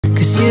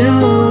'cause you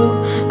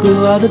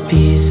glue all the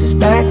pieces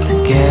back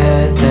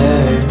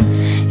together.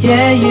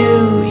 Yeah,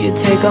 you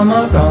take all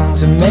my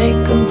wrongs and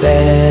make them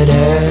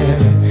better.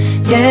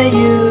 Yeah,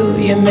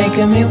 you're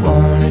making me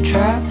wanna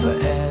try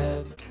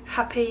forever.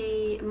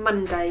 Happy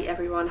Monday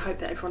everyone, hope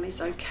that everyone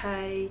is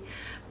okay.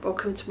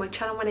 Welcome to my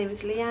channel, my name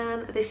is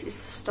Leanne. This is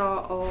the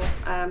start of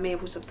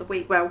meals of the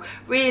week. Well,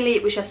 really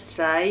it was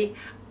yesterday,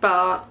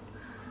 but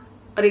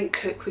I didn't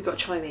cook, we got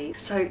Chinese.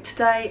 So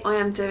today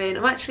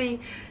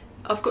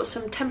I've got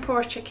some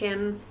tempura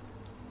chicken,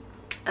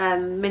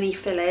 mini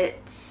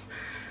fillets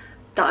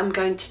that I'm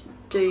going to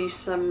do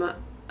some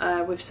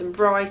with some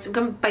rice. I'm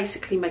going to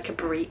basically make a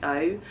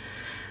burrito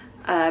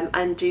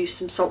and do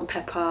some salt and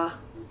pepper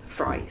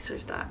fries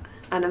with that.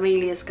 And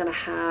Amelia's going to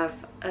have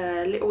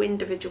a little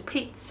individual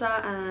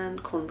pizza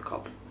and corn on the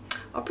cob.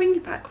 I'll bring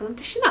you back when I'm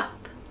dishing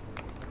up.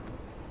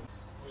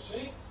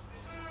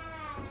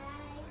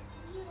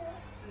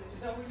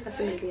 That's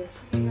Amelia's.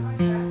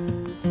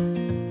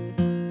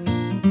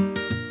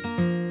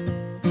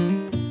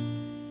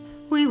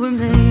 We were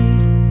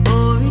made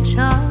for each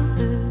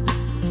other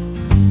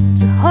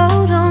to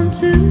hold on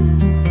to.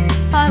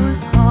 I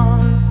was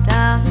carved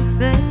out of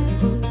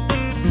redwood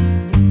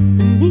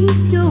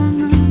beneath your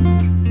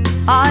moon.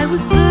 I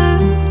was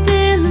birthed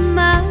in the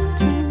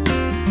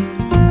mountains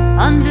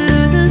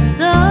under the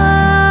sun.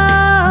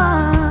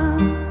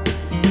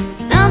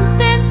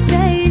 Something's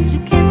changed,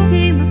 you can't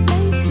see my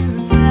face in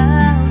the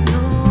crowd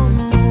no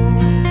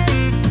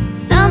more.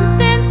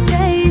 Something's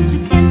changed,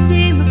 you can't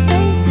see my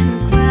face in the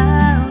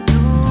crowd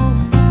no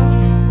more.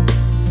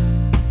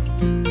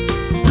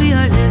 We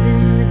are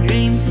living the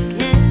dream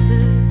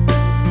together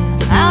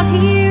out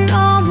here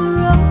on the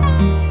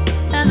road,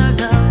 and our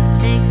love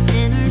takes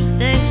center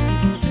stage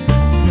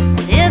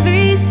at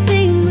every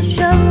single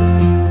show.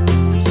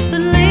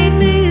 But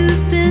lately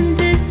you've been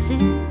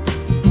distant,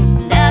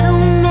 and I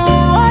don't know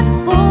what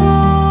for.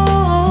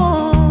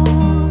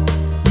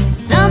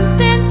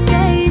 Something's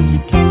changed,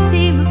 you can't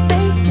see my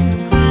face in the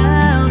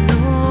crowd no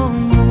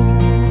more.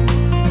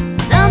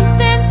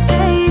 Something's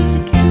changed,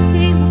 you can't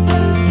see my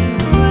face in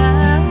the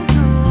crowd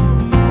no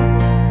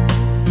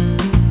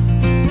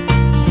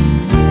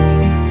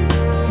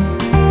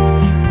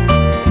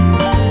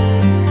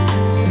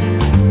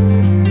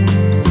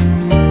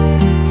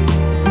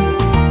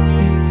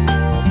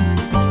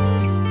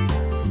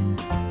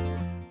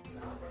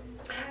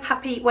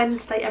Happy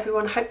Wednesday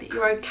everyone, hope that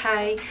you're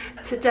okay.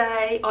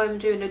 Today I'm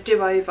doing a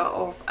do-over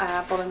of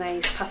our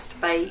bolognese pasta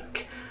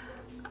bake.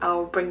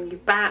 I'll bring you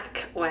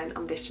back when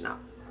I'm dishing up.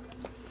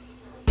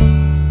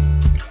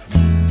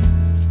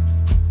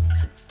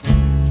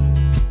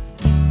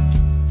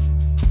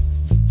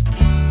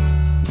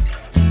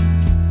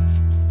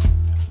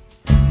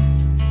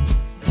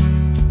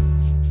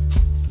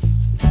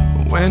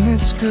 When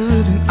it's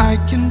good and I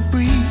can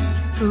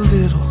breathe a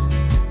little,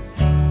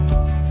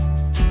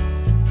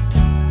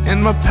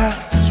 and my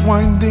path is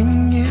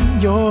winding in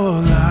your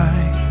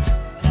light,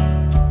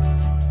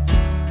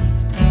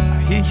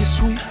 I hear your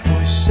sweet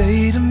voice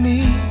say to me,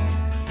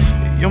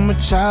 you're my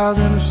child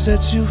and I've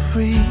set you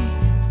free.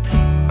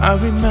 I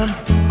remember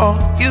all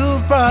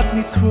you've brought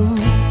me through,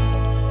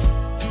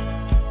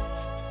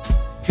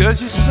 'cause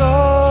you're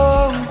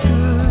so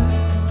good,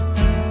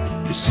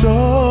 you're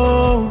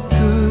so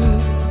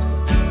good,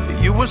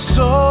 you were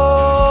so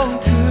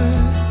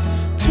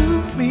good to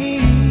me.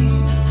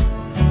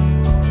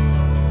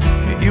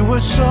 You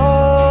were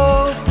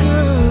so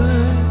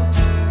good,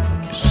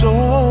 you're so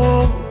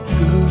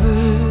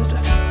good,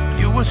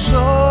 you were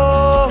so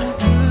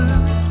good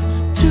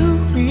to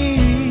me.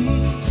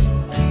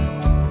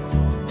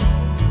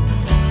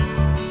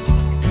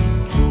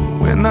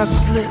 When I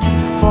slip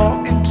and fall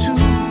into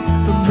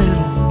the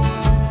middle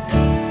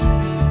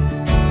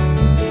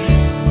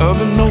of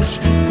an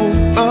ocean full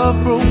of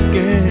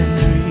broken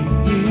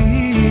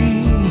dreams,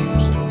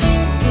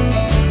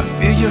 I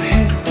feel your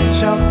hand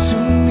shout to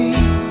me,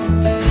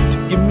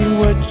 give me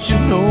what you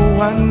know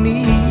I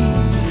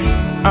need.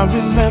 I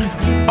remember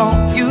all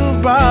you've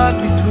brought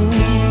me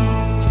through.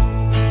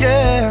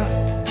 Yeah,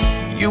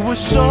 you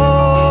were so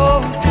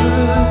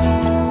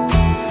good,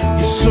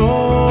 you're so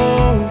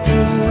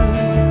good,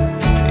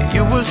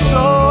 you were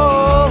so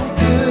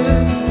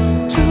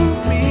good to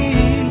me.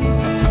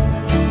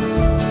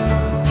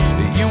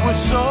 You were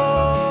so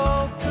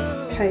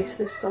good. Okay, so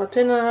this is our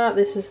dinner.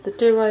 This is the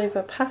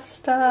do-over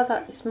pasta.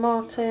 That is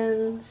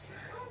Martin's.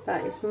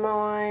 That is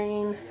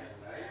mine.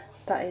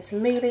 That is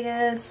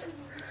Amelia's.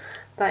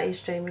 That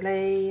is Jamie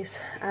Lee's.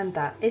 And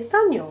that is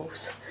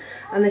Daniel's.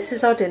 And this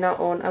is our dinner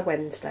on a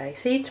Wednesday.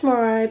 See you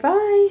tomorrow.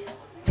 Bye.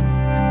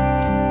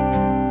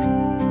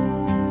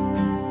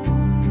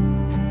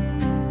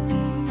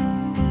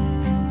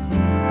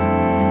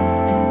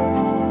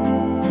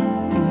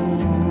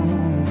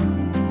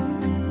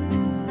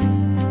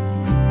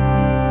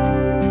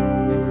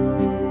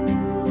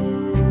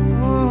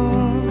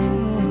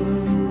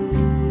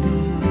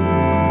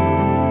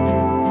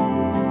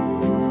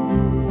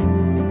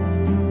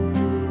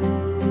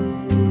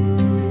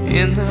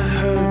 In the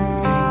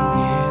hurting,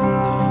 in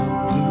the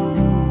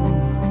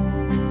blue,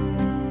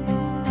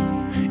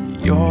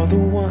 You're the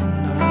one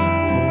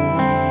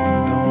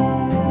I hold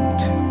on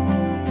to.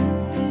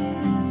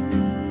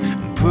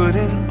 I'm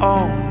putting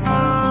all my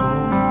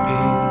hope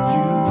in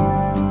you.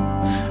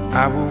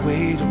 I will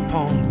wait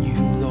upon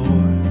you,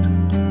 Lord.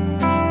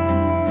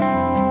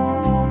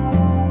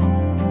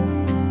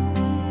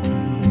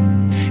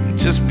 And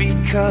just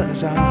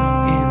because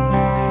I'm in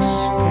this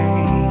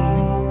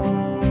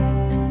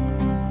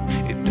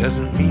pain, it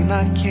doesn't mean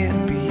I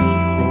can't be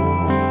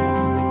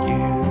whole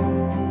again.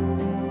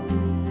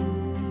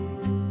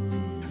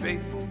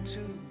 Faithful to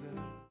the...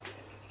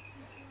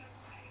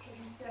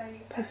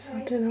 That's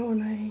our dinner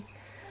on a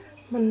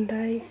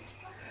Monday.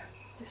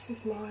 This is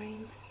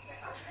mine.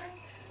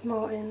 This is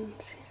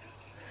Martin's.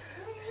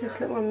 This is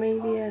little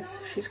Amelia's.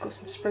 She's got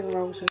some spring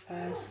rolls with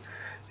hers.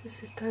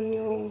 This is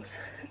Daniel's.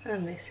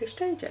 And this is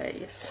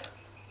JJ's.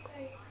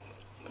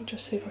 I'll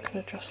just see if I can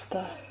adjust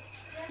the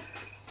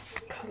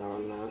colour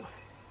on that.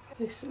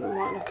 This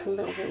might look a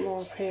little bit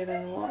more appealing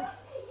than what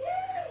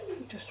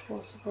it just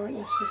was. The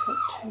brightness was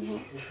like too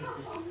much.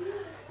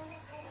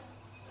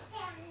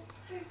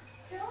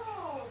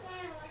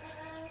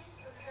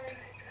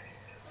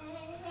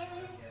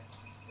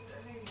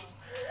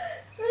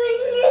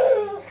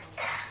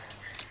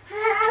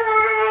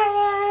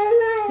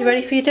 You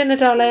ready for your dinner,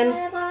 darling?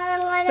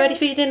 Ready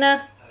for your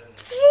dinner?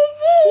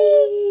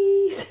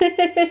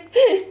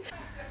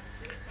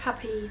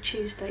 Happy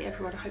Tuesday,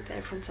 everyone. I hope that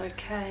everyone's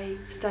okay.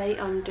 Today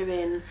I'm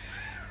doing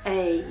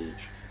a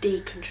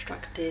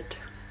deconstructed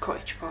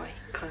cottage pie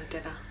kind of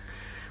dinner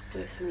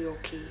with some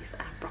Yorkies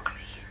and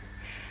broccoli.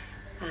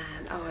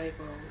 And I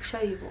will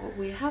show you what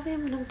we're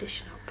having when I'm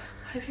dishing up.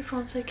 Hope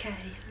everyone's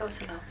okay. Lots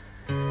of love.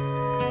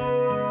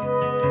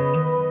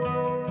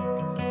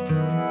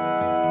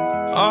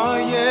 Oh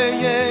yeah,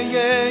 yeah,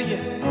 yeah,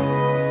 yeah.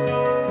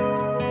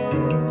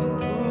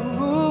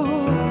 Ooh.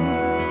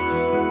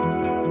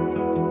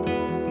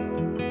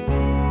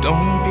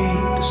 Don't be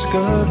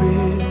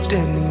discouraged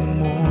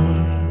anymore.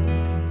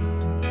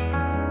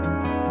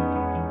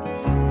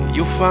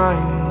 You'll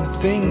find the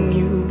thing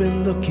you've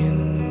been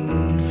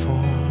looking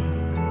for.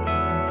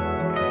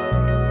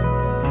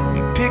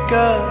 Pick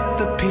up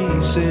the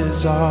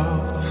pieces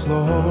off the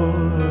floor.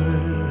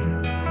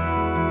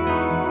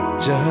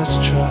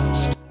 Just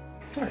trust.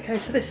 Okay,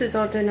 so this is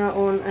our dinner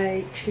on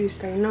a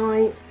Tuesday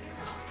night.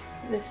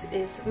 This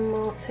is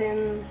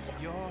Martin's.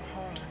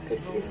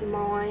 This is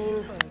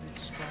mine.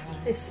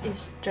 This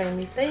is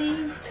Jamie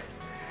Lee's.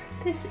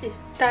 This is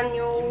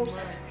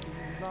Daniel's.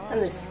 And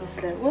this is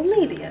little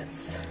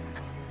Amelia's.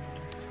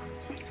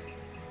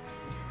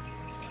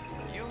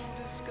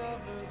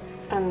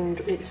 And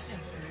it's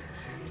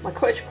my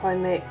cottage pie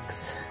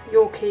mix,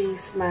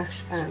 Yorkies,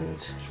 mash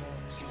and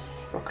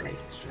broccoli.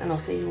 And I'll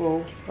see you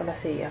all when I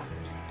see you.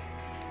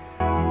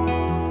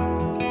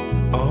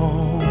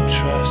 Oh,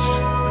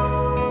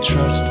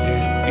 trust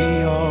it'll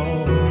be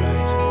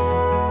alright.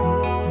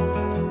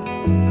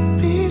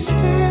 Be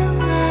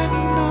still and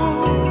know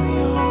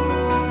you're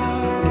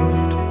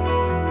loved.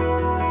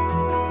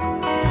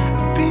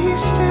 Be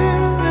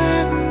still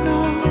and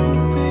know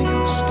that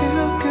you're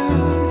still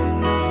good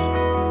enough.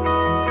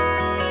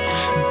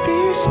 Be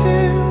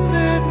still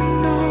and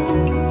know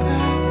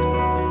that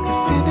your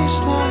finish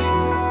line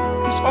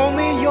is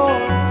only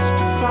yours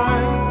to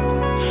find.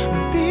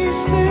 Be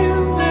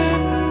still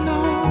and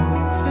know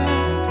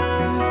that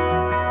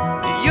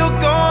you're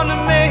gonna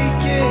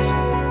make it.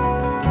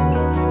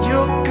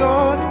 You're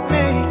gonna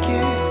make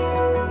it.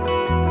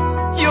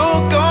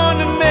 You're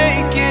gonna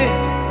make it.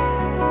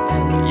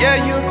 Yeah,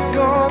 you're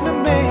gonna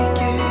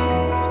make it.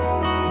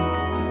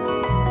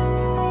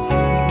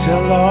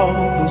 Tell all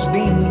those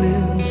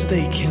demons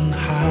they can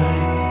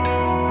hide.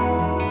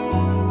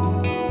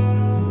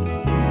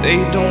 They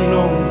don't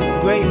know the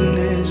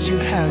greatness you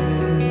have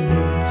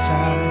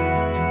inside.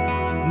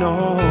 No,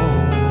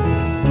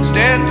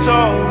 stand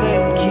tall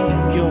and keep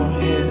your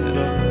head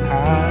up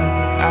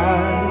high.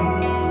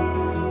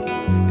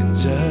 And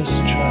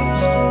just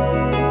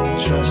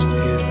trust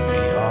it'll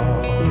be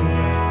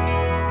alright.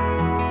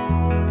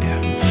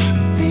 Yeah,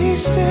 be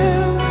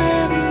still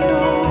and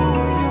know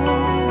you're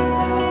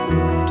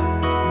loved.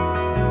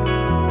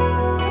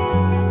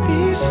 Be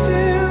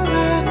still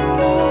and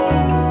know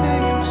that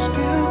you're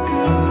still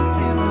good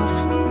enough.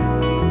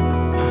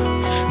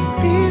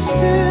 Be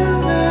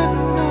still and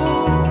know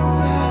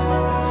that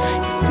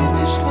your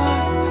finish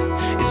line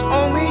is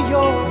only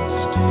yours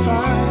to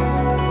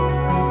find.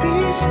 Be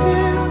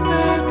still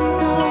and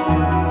know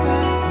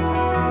that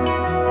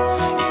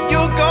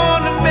you're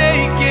gonna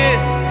make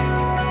it.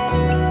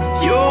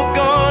 You're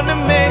gonna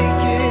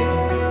make it.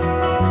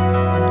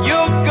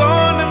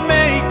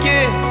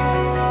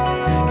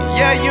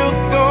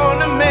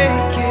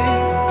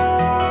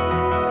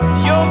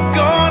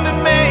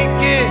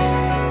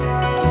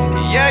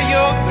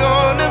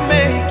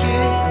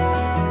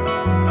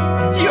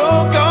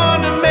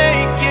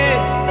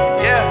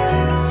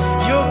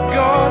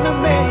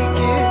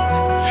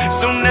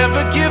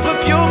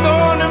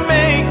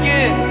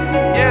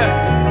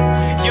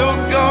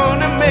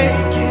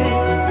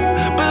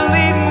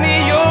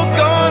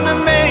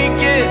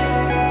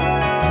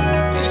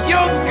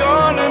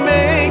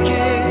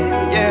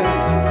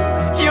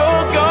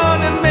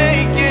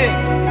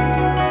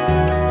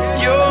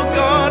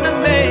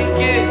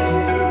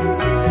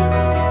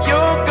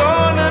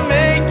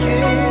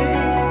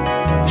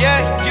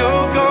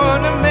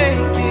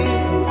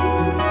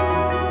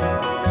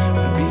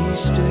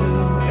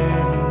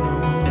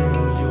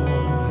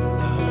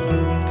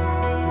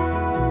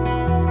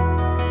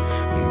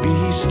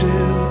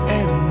 still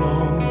and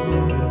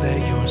know that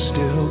you're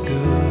still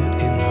good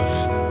enough.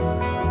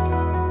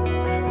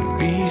 And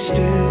be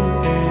still